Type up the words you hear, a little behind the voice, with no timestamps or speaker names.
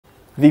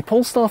The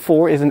Polestar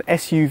 4 is an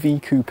SUV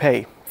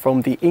coupe.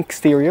 From the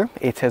exterior,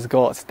 it has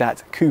got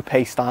that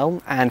coupe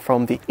style, and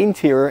from the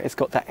interior, it's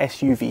got that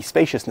SUV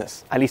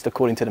spaciousness, at least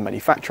according to the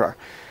manufacturer.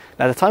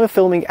 Now, at the time of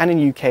filming and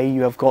in UK,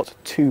 you have got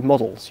two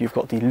models. You've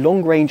got the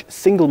long-range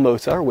single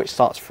motor, which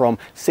starts from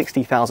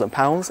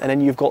 £60,000, and then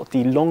you've got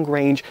the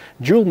long-range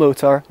dual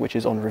motor, which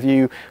is on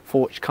review,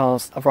 for which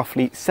costs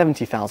roughly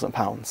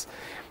 £70,000.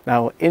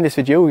 Now, in this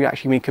video, we're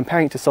actually going to be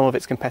comparing it to some of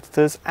its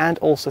competitors and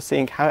also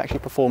seeing how it actually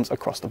performs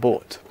across the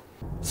board.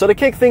 So to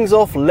kick things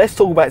off, let's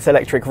talk about its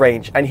electric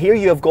range. And here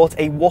you have got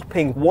a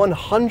whopping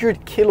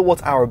 100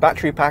 kilowatt hour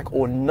battery pack,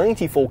 or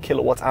 94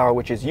 kilowatt hour,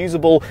 which is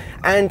usable,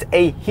 and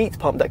a heat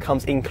pump that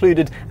comes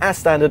included as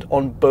standard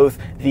on both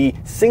the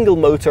single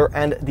motor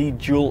and the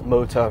dual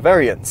motor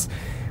variants.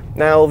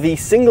 Now, the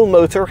single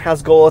motor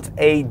has got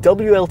a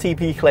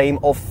WLTP claim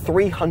of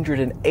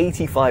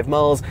 385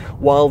 miles,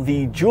 while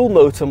the dual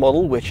motor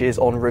model, which is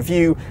on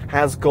review,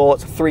 has got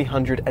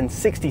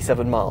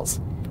 367 miles.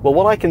 Well,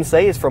 what I can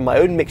say is from my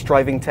own mixed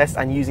driving test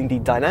and using the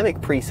dynamic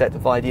preset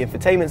via the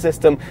infotainment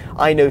system,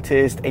 I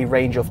noticed a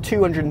range of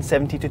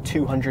 270 to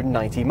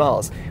 290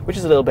 miles, which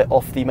is a little bit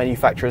off the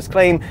manufacturer's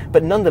claim,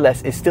 but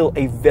nonetheless is still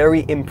a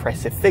very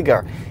impressive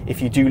figure.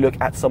 If you do look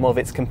at some of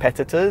its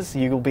competitors,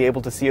 you will be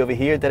able to see over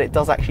here that it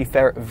does actually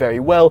fare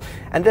very well,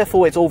 and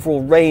therefore its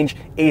overall range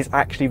is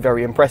actually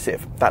very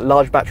impressive. That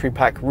large battery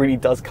pack really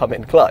does come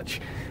in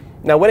clutch.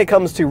 Now, when it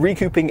comes to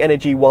recouping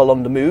energy while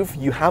on the move,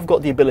 you have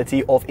got the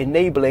ability of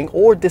enabling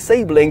or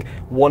disabling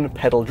one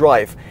pedal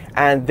drive.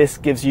 And this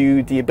gives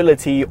you the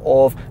ability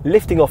of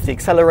lifting off the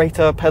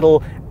accelerator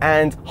pedal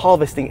and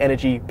harvesting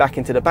energy back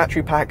into the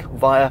battery pack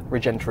via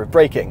regenerative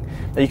braking.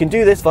 Now, you can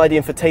do this via the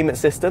infotainment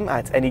system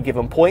at any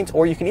given point,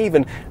 or you can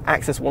even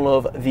access one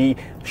of the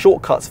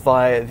shortcuts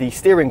via the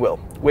steering wheel,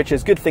 which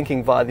is good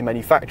thinking via the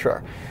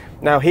manufacturer.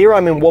 Now, here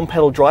I'm in one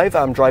pedal drive,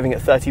 I'm driving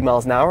at 30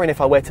 miles an hour, and if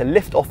I were to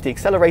lift off the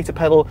accelerator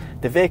pedal,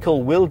 the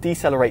vehicle will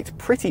decelerate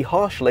pretty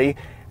harshly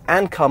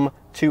and come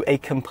to a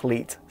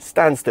complete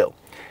standstill.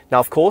 Now,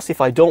 of course,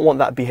 if I don't want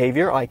that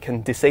behavior, I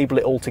can disable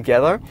it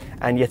altogether,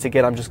 and yet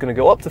again, I'm just going to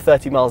go up to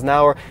 30 miles an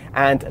hour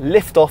and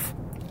lift off.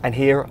 And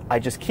here I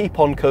just keep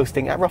on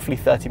coasting at roughly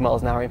 30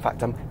 miles an hour. In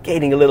fact, I'm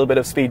gaining a little bit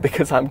of speed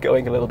because I'm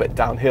going a little bit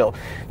downhill.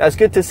 Now, it's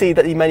good to see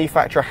that the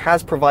manufacturer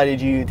has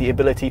provided you the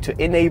ability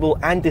to enable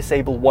and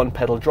disable one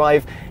pedal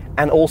drive.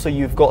 And also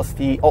you've got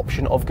the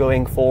option of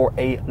going for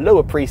a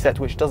lower preset,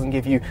 which doesn't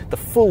give you the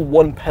full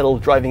one pedal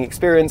driving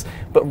experience,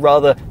 but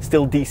rather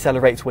still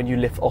decelerates when you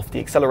lift off the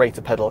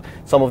accelerator pedal.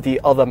 Some of the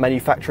other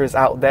manufacturers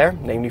out there,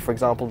 namely for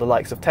example the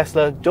likes of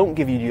Tesla, don't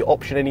give you the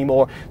option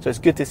anymore. So it's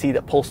good to see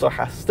that Polestar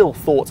has still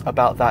thought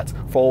about that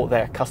for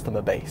their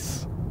customer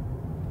base.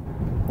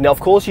 Now, of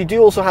course, you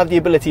do also have the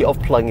ability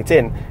of plugging it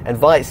in, and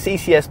via its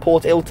CCS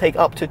port, it will take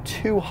up to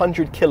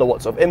 200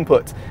 kilowatts of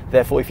input.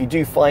 Therefore, if you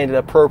do find an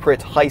appropriate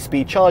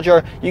high-speed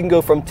charger, you can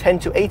go from 10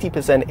 to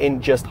 80%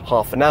 in just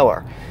half an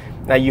hour.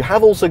 Now, you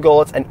have also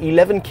got an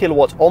 11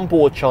 kilowatt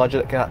onboard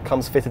charger that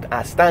comes fitted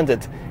as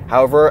standard.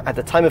 However, at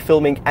the time of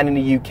filming and in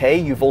the UK,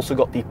 you've also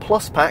got the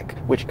Plus pack,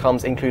 which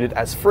comes included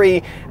as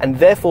free, and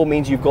therefore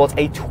means you've got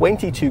a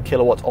 22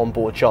 kilowatt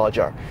onboard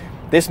charger.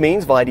 This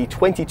means via the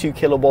 22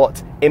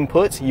 kilowatt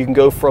input, you can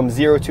go from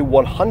 0 to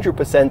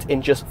 100%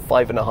 in just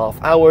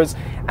 5.5 hours.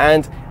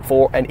 And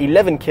for an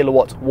 11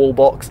 kilowatt wall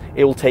box,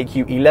 it will take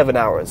you 11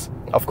 hours.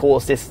 Of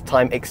course, this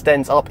time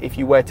extends up if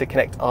you were to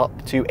connect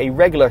up to a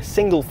regular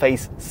single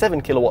phase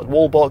 7 kilowatt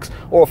wall box,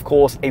 or of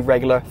course a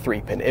regular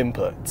 3-pin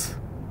input.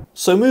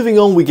 So moving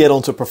on, we get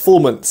onto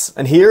performance,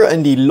 and here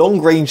in the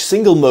long-range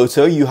single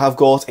motor you have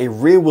got a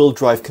rear-wheel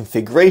drive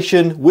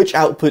configuration which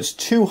outputs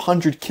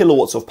 200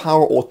 kilowatts of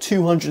power, or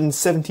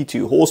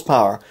 272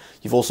 horsepower.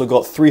 You've also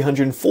got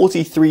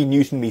 343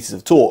 Newton meters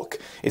of torque.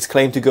 It's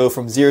claimed to go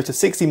from 0 to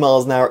 60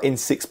 miles an hour in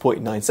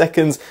 6.9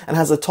 seconds and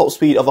has a top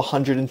speed of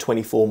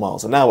 124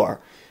 miles an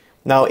hour.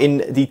 Now,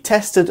 in the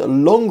tested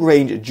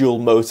long-range dual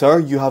motor,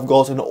 you have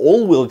got an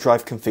all-wheel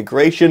drive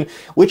configuration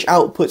which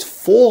outputs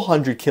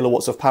 400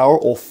 kilowatts of power,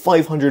 or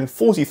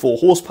 544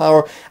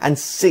 horsepower, and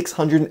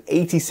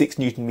 686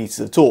 Newton meters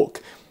of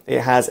torque.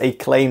 It has a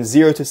claimed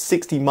 0 to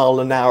 60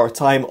 mile an hour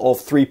time of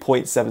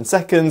 3.7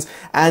 seconds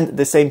and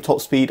the same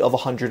top speed of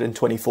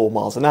 124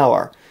 miles an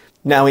hour.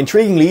 Now,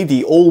 intriguingly,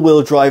 the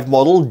all-wheel drive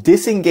model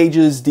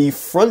disengages the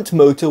front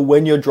motor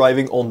when you're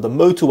driving on the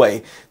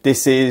motorway.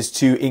 This is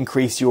to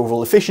increase your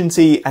overall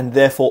efficiency and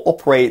therefore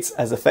operates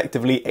as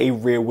effectively a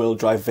rear-wheel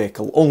drive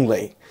vehicle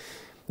only.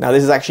 Now,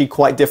 this is actually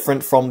quite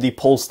different from the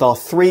Polestar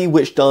 3,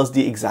 which does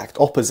the exact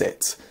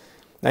opposite.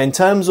 Now, in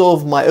terms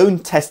of my own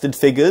tested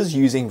figures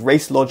using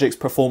RaceLogic's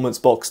Performance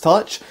Box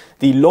Touch,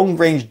 the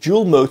long-range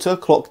dual motor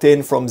clocked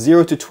in from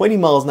 0 to 20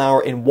 miles an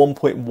hour in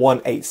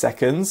 1.18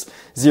 seconds,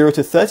 0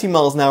 to 30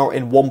 miles an hour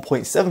in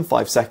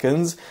 1.75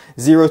 seconds,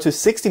 0 to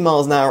 60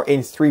 miles an hour in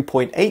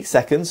 3.8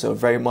 seconds, so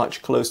very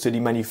much close to the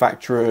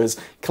manufacturer's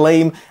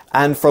claim,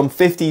 and from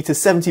 50 to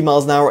 70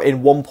 miles an hour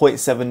in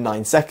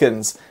 1.79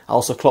 seconds. I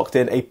also clocked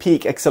in a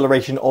peak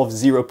acceleration of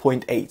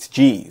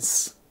 0.8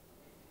 Gs.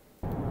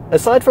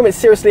 Aside from its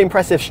seriously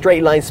impressive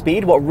straight line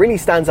speed, what really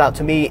stands out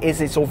to me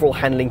is its overall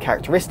handling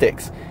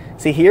characteristics.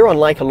 See here,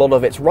 unlike a lot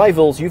of its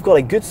rivals, you've got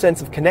a good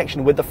sense of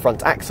connection with the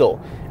front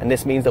axle. And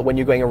this means that when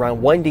you're going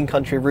around winding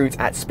country routes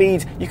at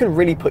speed, you can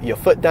really put your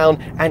foot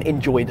down and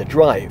enjoy the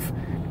drive.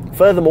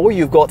 Furthermore,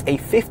 you've got a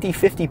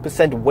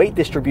 50-50% weight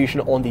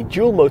distribution on the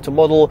dual motor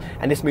model,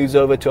 and this moves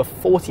over to a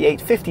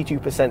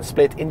 48-52%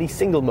 split in the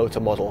single motor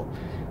model.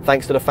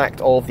 Thanks to the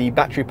fact of the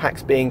battery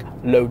packs being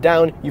low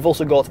down, you've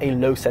also got a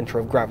low center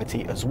of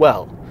gravity as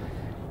well.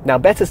 Now,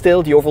 better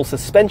still, the overall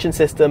suspension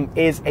system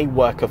is a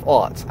work of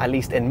art, at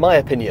least in my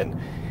opinion.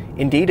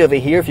 Indeed, over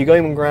here, if you're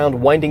going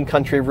around winding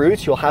country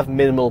routes, you'll have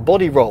minimal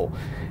body roll.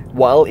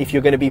 While if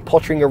you're going to be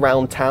pottering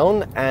around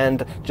town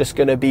and just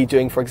going to be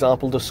doing, for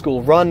example, the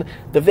school run,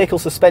 the vehicle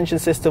suspension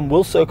system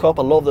will soak up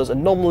a lot of those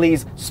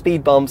anomalies,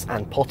 speed bumps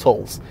and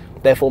potholes,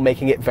 therefore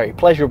making it very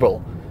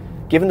pleasurable.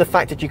 Given the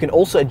fact that you can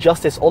also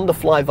adjust this on the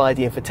fly via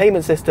the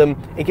infotainment system,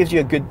 it gives you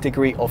a good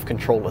degree of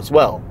control as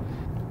well.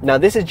 Now,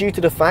 this is due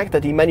to the fact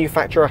that the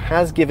manufacturer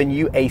has given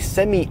you a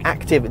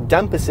semi-active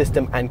damper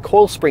system and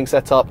coil spring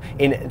setup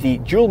in the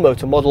dual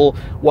motor model,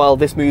 while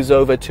this moves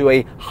over to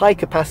a high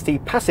capacity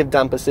passive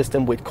damper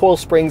system with coil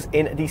springs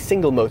in the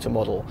single motor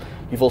model.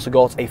 You've also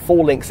got a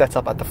 4-link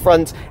setup at the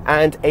front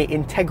and an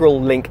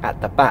integral link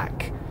at the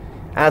back.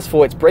 As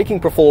for its braking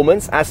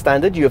performance, as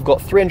standard, you have got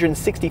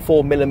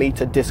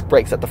 364mm disc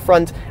brakes at the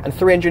front and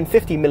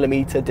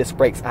 350mm disc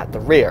brakes at the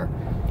rear.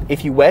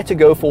 If you were to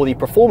go for the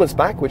performance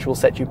pack, which will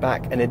set you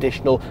back an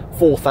additional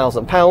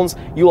 £4,000,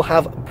 you'll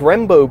have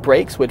Brembo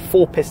brakes with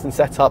 4-piston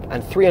setup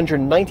and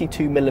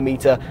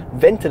 392mm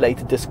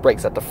ventilated disc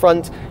brakes at the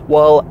front,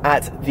 while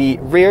at the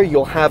rear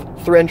you'll have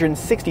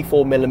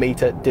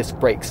 364mm disc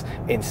brakes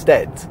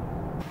instead.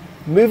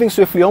 Moving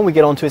swiftly on, we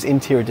get onto its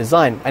interior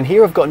design, and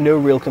here I've got no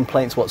real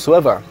complaints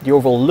whatsoever. The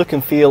overall look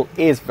and feel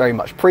is very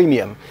much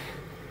premium,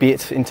 be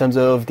it in terms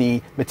of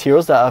the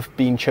materials that have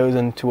been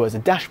chosen towards the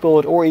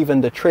dashboard or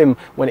even the trim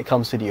when it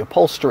comes to the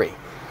upholstery.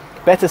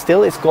 Better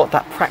still, it's got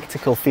that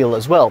practical feel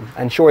as well,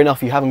 and sure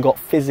enough, you haven't got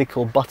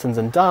physical buttons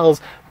and dials,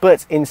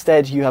 but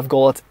instead you have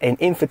got an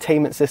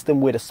infotainment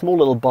system with a small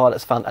little bar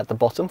that's found at the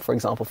bottom, for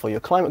example for your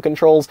climate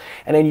controls,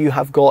 and then you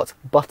have got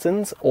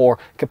buttons, or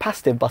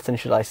capacitive buttons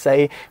should I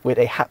say, with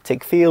a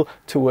haptic feel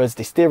towards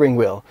the steering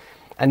wheel.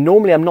 And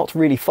normally I'm not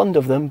really fond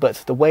of them, but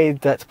the way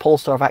that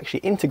Polestar have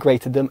actually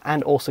integrated them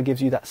and also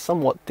gives you that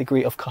somewhat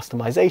degree of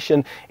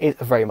customization is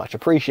very much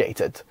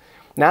appreciated.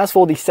 Now, as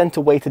for the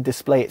center-weighted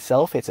display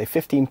itself, it's a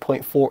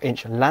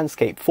 15.4-inch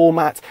landscape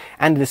format,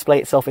 and the display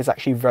itself is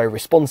actually very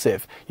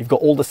responsive. You've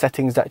got all the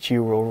settings that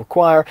you will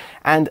require,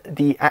 and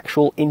the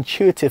actual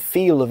intuitive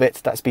feel of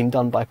it that's been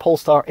done by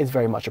Polestar is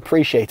very much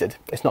appreciated.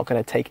 It's not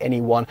going to take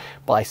anyone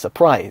by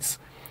surprise.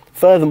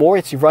 Furthermore,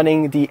 it's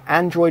running the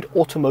Android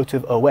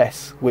Automotive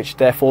OS, which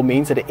therefore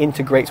means that it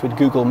integrates with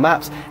Google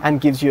Maps and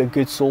gives you a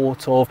good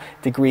sort of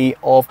degree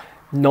of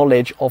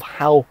knowledge of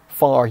how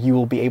far you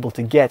will be able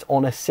to get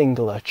on a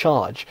singular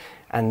charge.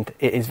 And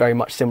it is very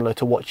much similar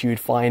to what you'd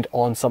find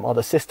on some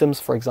other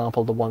systems, for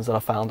example the ones that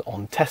are found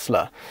on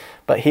Tesla.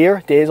 But here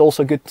it is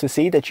also good to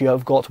see that you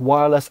have got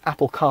wireless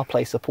Apple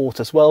CarPlay support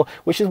as well,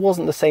 which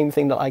wasn't the same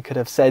thing that I could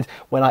have said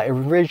when I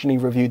originally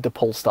reviewed the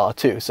Polestar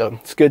 2. So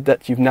it's good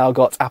that you've now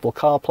got Apple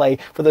CarPlay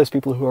for those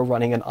people who are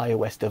running an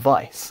iOS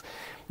device.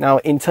 Now,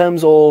 in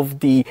terms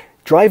of the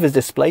driver's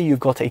display, you've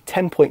got a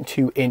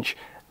 10.2-inch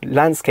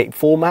landscape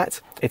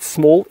format. It's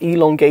small,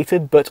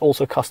 elongated, but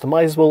also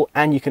customizable,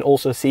 and you can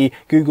also see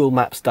Google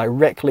Maps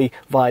directly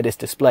via this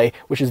display,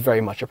 which is very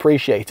much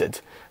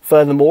appreciated.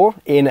 Furthermore,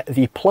 in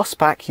the Plus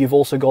pack, you've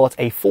also got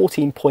a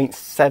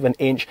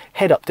 14.7-inch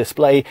head-up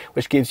display,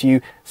 which gives you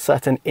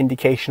certain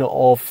indication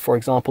of, for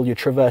example, your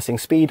traversing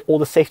speed or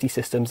the safety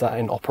systems that are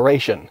in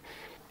operation.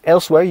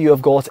 Elsewhere, you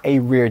have got a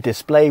rear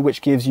display,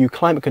 which gives you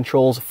climate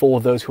controls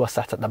for those who are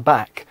sat at the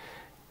back.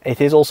 It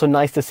is also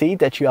nice to see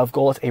that you have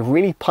got a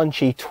really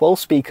punchy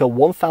 12-speaker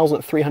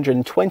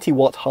 1320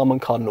 watt Harman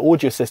Kardon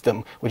audio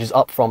system, which is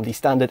up from the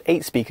standard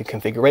 8-speaker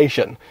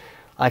configuration.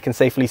 I can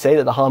safely say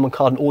that the Harman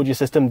Kardon audio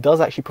system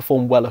does actually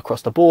perform well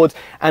across the board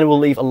and will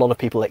leave a lot of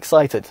people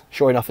excited.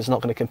 Sure enough, it's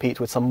not going to compete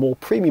with some more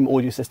premium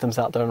audio systems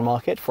out there on the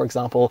market, for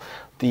example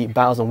the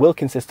Bowers &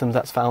 Wilkins systems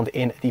that's found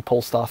in the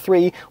Polestar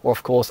 3, or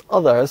of course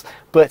others,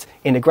 but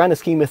in the grander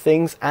scheme of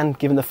things, and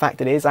given the fact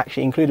that it is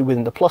actually included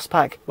within the Plus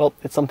pack, well,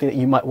 it's something that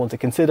you might want to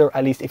consider,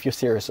 at least if you're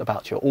serious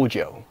about your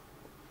audio.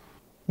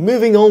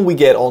 Moving on, we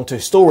get onto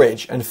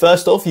storage, and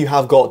first off you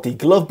have got the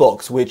glove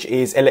box, which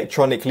is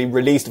electronically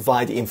released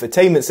via the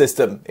infotainment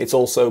system. It's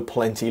also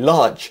plenty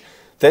large.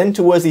 Then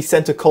towards the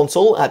center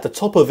console, at the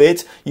top of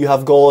it, you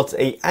have got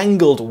an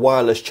angled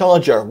wireless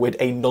charger with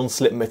a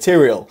non-slip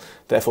material,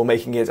 therefore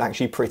making it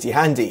actually pretty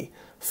handy.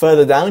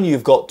 Further down,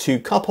 you've got 2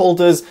 cup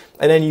holders,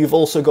 and then you've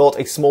also got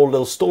a small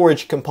little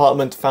storage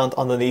compartment found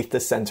underneath the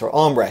center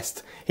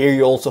armrest. Here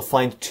you also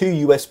find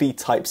 2 USB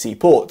Type-C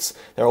ports.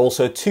 There are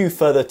also 2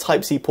 further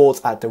Type-C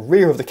ports at the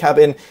rear of the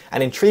cabin,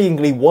 and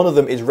intriguingly, one of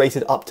them is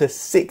rated up to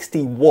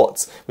 60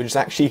 watts, which is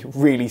actually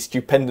really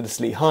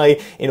stupendously high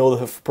in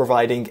order for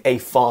providing a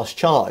fast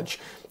charge.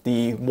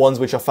 The ones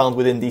which are found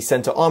within the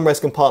center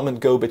armrest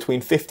compartment go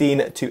between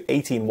 15 to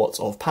 18 watts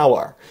of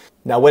power.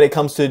 Now when it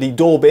comes to the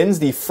door bins,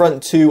 the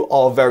front two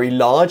are very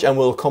large and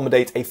will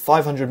accommodate a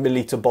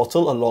 500ml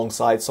bottle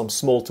alongside some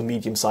small to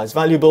medium sized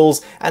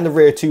valuables, and the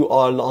rear two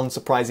are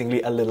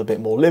unsurprisingly a little bit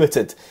more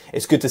limited.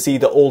 It's good to see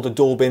that all the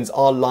door bins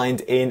are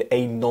lined in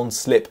a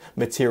non-slip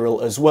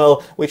material as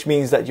well, which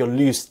means that your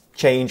loose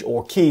change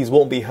or keys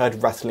won't be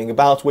heard rattling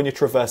about when you're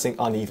traversing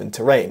uneven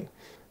terrain.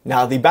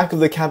 Now, at the back of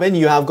the cabin,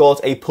 you have got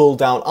a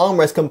pull-down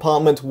armrest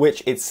compartment, which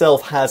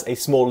itself has a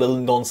small little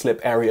non-slip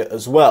area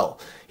as well.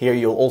 Here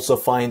you'll also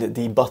find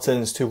the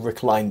buttons to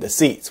recline the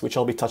seats, which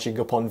I'll be touching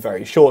upon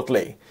very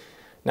shortly.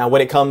 Now,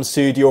 when it comes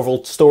to the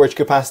overall storage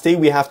capacity,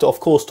 we have to, of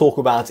course, talk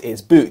about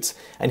its boot.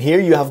 And here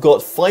you have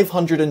got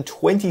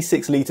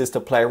 526 litres to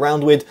play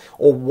around with,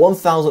 or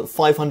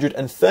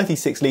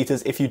 1,536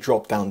 litres if you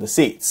drop down the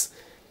seats.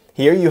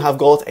 Here you have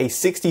got a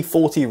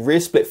 60/40 rear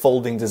split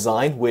folding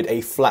design with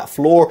a flat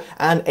floor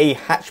and a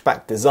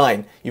hatchback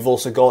design. You've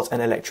also got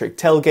an electric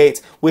tailgate,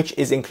 which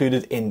is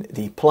included in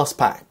the Plus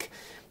pack.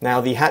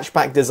 Now, the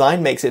hatchback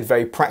design makes it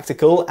very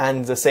practical,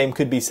 and the same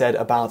could be said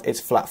about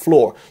its flat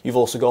floor. You've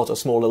also got a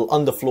small little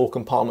underfloor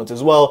compartment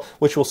as well,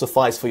 which will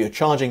suffice for your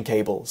charging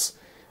cables.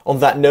 On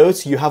that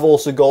note, you have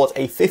also got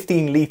a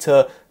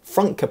 15-litre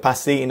front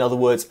capacity, in other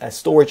words, a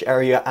storage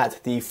area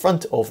at the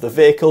front of the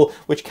vehicle,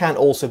 which can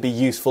also be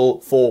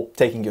useful for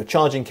taking your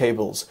charging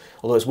cables.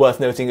 Although it's worth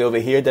noting over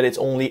here that it's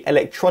only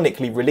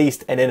electronically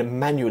released and then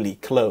manually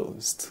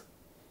closed.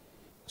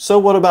 So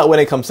what about when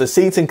it comes to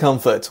seating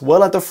comfort?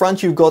 Well, at the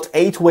front you've got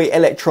 8-way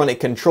electronic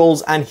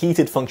controls and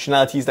heated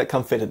functionalities that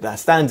come fitted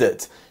as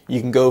standard.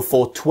 You can go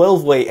for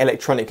 12-way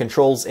electronic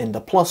controls in the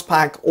Plus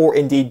pack, or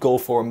indeed go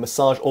for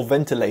massage or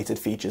ventilated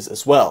features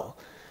as well.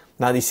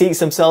 Now, the seats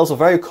themselves are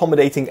very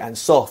accommodating and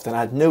soft, and I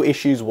had no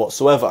issues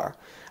whatsoever.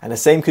 And the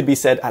same could be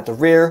said at the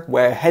rear,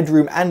 where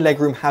headroom and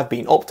legroom have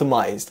been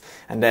optimized,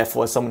 and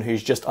therefore as someone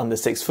who's just under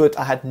 6 foot,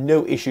 I had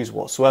no issues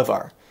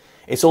whatsoever.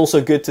 It's also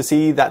good to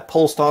see that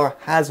Polestar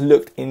has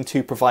looked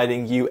into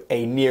providing you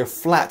a near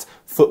flat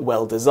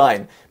footwell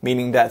design,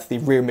 meaning that the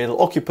rear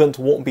middle occupant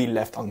won't be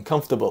left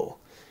uncomfortable.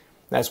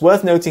 Now, it's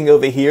worth noting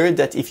over here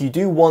that if you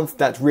do want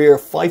that rear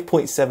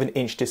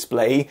 5.7-inch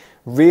display,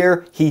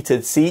 rear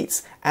heated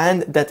seats,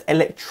 and that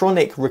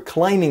electronic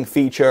reclining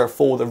feature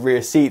for the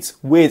rear seats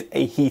with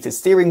a heated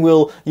steering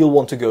wheel, you'll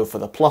want to go for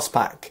the Plus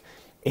pack.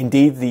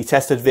 Indeed, the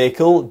tested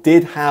vehicle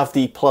did have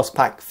the Plus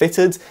pack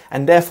fitted,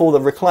 and therefore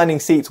the reclining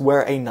seats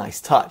were a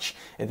nice touch.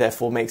 It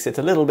therefore makes it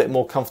a little bit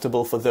more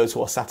comfortable for those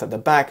who are sat at the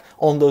back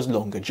on those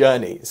longer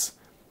journeys.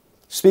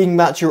 Speaking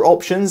about your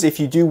options, if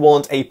you do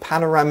want a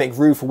panoramic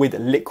roof with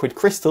liquid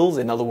crystals,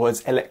 in other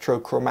words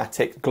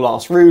electrochromatic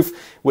glass roof,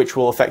 which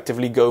will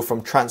effectively go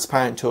from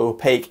transparent to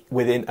opaque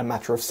within a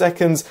matter of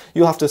seconds,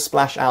 you'll have to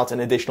splash out an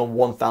additional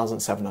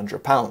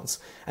 £1,700.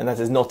 And that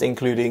is not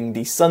including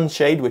the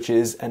sunshade, which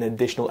is an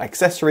additional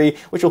accessory,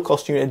 which will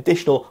cost you an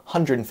additional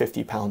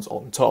 £150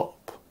 on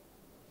top.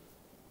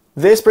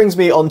 This brings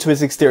me on to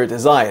its exterior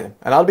design,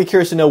 and I'll be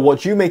curious to know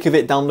what you make of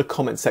it down in the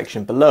comment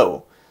section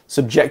below.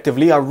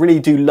 Subjectively, I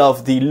really do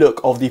love the look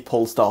of the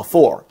Polestar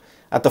 4.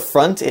 At the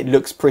front, it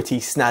looks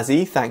pretty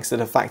snazzy thanks to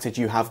the fact that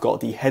you have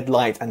got the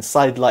headlight and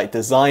side light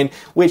design,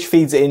 which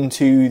feeds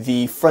into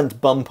the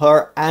front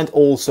bumper and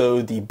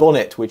also the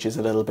bonnet, which is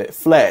a little bit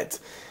flared.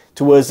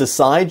 Towards the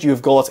side,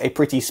 you've got a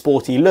pretty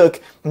sporty look,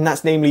 and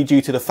that's namely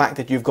due to the fact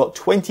that you've got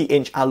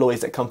 20-inch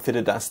alloys that come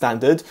fitted as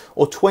standard,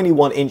 or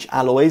 21-inch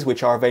alloys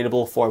which are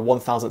available for a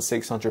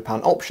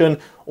 £1,600 option,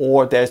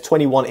 or there's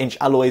 21-inch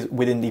alloys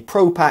within the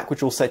Pro pack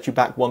which will set you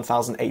back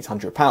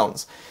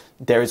 £1,800.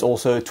 There is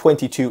also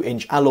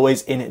 22-inch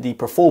alloys in the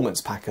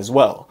Performance pack as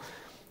well.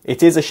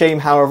 It is a shame,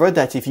 however,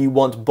 that if you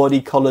want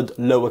body-coloured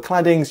lower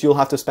claddings, you'll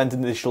have to spend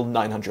an additional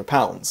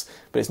 £900,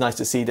 but it's nice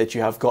to see that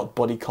you have got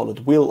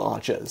body-coloured wheel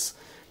arches.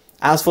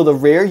 As for the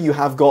rear, you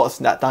have got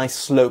that nice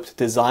sloped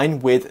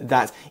design with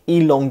that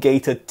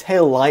elongated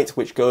tail light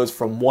which goes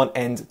from one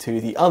end to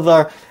the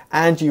other,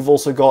 and you've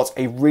also got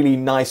a really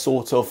nice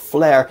sort of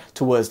flare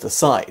towards the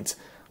side.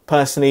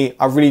 Personally,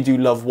 I really do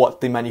love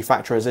what the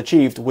manufacturer has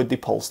achieved with the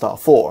Polestar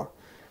 4.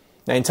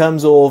 Now, in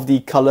terms of the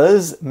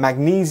colours,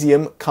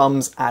 magnesium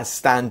comes as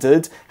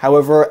standard,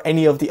 however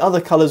any of the other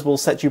colours will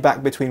set you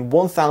back between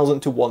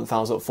 £1,000 to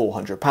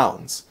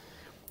 £1,400.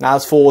 Now,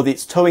 as for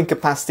its towing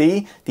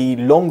capacity, the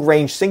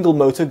long-range single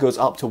motor goes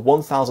up to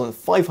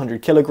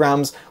 1,500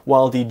 kilograms,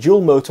 while the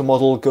dual motor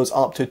model goes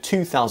up to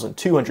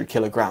 2,200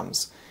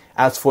 kilograms.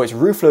 As for its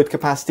roof load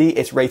capacity,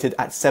 it's rated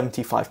at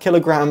 75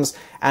 kilograms,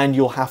 and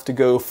you'll have to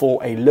go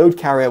for a load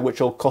carrier which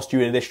will cost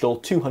you an additional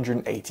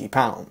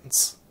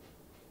 £280.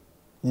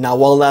 Now,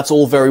 while that's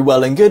all very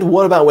well and good,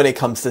 what about when it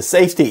comes to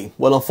safety?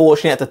 Well,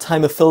 unfortunately, at the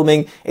time of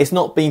filming, it's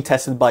not being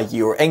tested by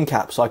Euro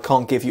NCAP, so I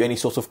can't give you any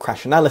sort of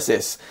crash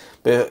analysis.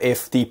 But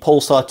if the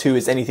Polestar 2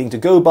 is anything to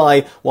go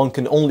by, one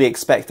can only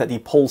expect that the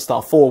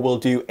Polestar 4 will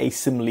do a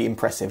similarly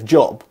impressive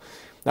job.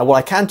 Now, what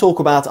I can talk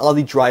about are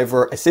the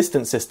driver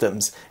assistance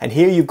systems, and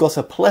here you've got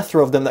a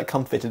plethora of them that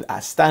come fitted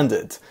as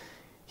standard.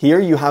 Here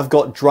you have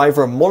got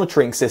driver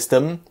monitoring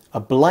system,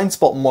 a blind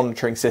spot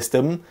monitoring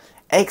system,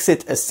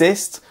 exit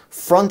assist,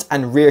 front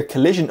and rear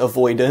collision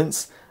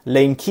avoidance,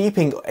 lane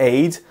keeping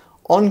aid,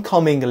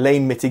 oncoming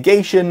lane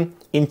mitigation,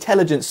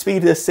 intelligent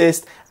speed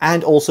assist,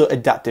 and also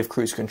adaptive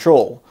cruise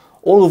control,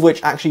 all of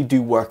which actually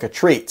do work a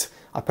treat.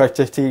 I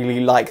particularly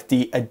like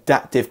the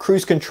adaptive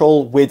cruise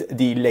control with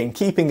the lane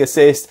keeping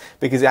assist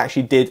because it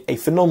actually did a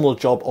phenomenal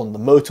job on the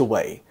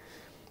motorway.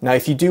 Now,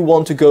 if you do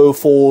want to go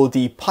for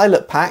the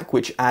pilot pack,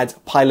 which adds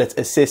pilot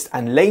assist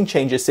and lane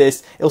change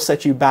assist, it'll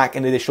set you back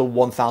an additional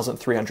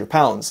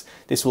 £1,300.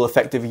 This will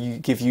effectively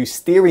give you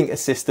steering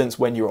assistance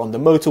when you're on the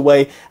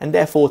motorway and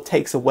therefore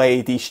takes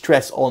away the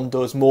stress on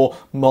those more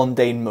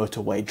mundane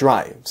motorway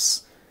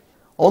drives.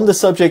 On the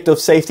subject of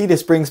safety,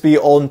 this brings me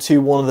on to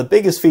one of the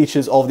biggest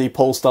features of the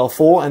Polestar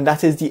 4, and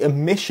that is the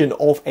omission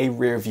of a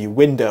rear view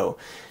window.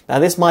 Now,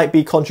 this might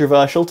be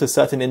controversial to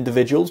certain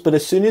individuals, but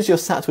as soon as you're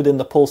sat within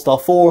the Polestar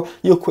 4,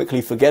 you'll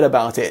quickly forget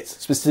about it,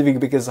 specifically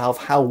because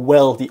of how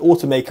well the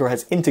automaker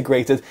has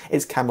integrated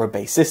its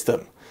camera-based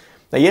system.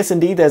 Now, yes,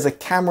 indeed, there's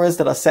cameras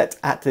that are set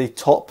at the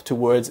top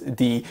towards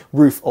the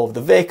roof of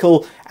the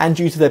vehicle, and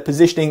due to their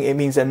positioning, it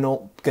means they're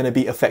not going to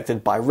be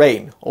affected by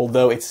rain.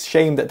 Although it's a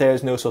shame that there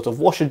is no sort of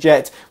washer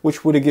jet,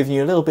 which would have given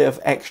you a little bit of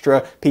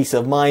extra peace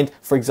of mind,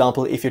 for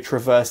example, if you're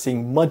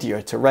traversing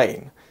muddier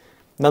terrain.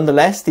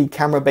 Nonetheless, the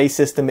camera-based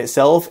system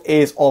itself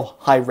is of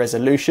high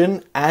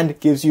resolution and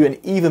gives you an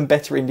even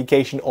better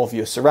indication of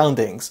your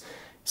surroundings,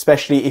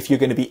 especially if you're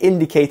going to be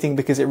indicating,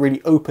 because it really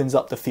opens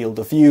up the field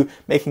of view,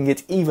 making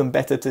it even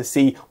better to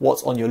see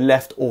what's on your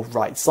left or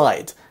right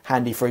side.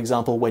 Handy, for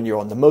example, when you're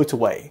on the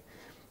motorway.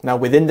 Now,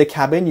 within the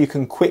cabin, you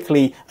can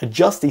quickly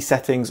adjust the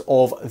settings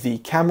of the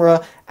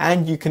camera,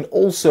 and you can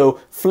also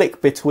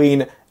flick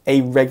between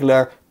a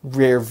regular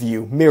rear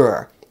view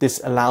mirror. This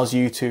allows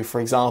you to,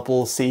 for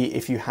example, see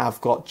if you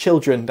have got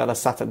children that are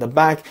sat at the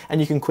back,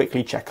 and you can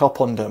quickly check up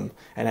on them.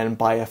 And then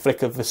by a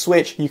flick of the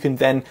switch, you can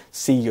then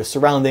see your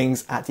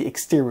surroundings at the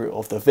exterior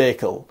of the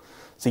vehicle.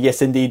 So yes,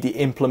 indeed, the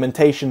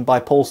implementation by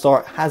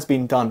Polestar has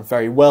been done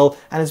very well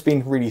and has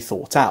been really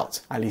thought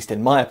out, at least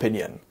in my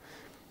opinion.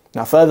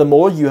 Now,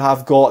 furthermore, you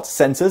have got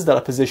sensors that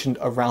are positioned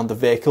around the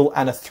vehicle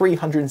and a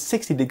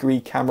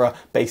 360-degree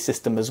camera-based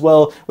system as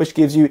well, which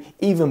gives you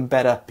even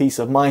better peace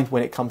of mind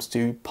when it comes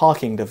to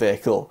parking the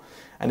vehicle.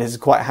 And this is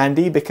quite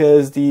handy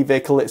because the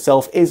vehicle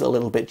itself is a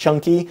little bit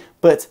chunky,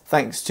 but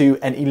thanks to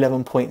an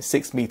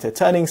 11.6 meter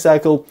turning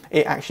circle,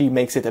 it actually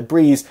makes it a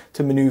breeze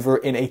to maneuver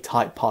in a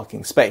tight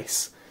parking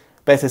space.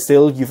 Better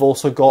still, you've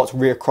also got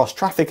rear cross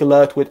traffic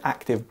alert with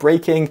active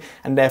braking,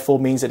 and therefore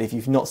means that if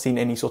you've not seen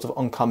any sort of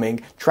oncoming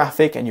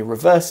traffic and you're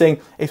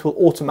reversing, it will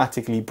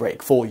automatically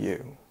brake for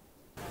you.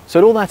 So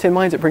with all that in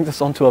mind, it brings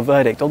us on to a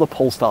verdict of the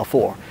Polestar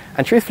 4.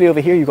 And truthfully, over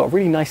here you've got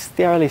really nice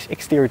stylish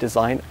exterior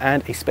design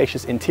and a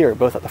spacious interior,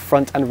 both at the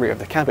front and rear of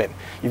the cabin.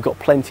 You've got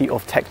plenty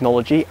of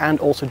technology and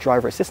also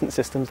driver assistance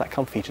systems that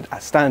come featured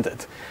as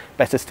standard.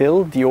 Better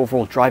still, the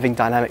overall driving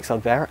dynamics are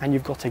there, and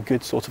you've got a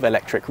good sort of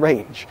electric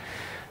range.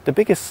 The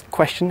biggest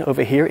question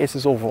over here is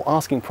its overall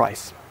asking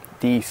price.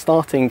 The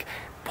starting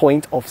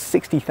point of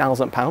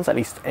 £60,000, at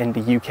least in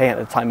the UK at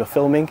the time of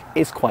filming,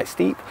 is quite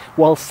steep,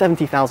 while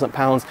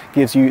 £70,000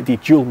 gives you the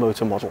dual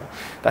motor model.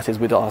 That is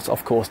without,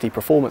 of course, the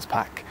performance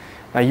pack.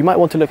 Now, you might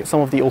want to look at some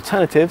of the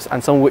alternatives,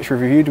 and some of which we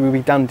reviewed will be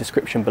down in the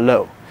description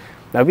below.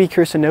 Now, be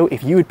curious to know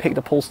if you would pick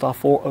the Polestar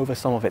 4 over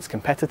some of its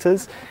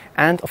competitors.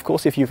 And of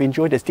course, if you've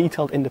enjoyed this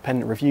detailed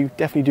independent review,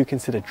 definitely do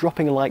consider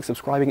dropping a like,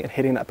 subscribing and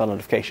hitting that bell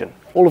notification,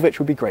 all of which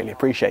would be greatly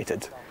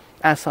appreciated.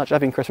 As such,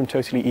 I've been Chris from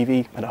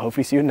TotallyEV, and I'll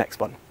hopefully see you in the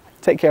next one.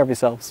 Take care of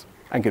yourselves,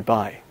 and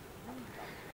goodbye.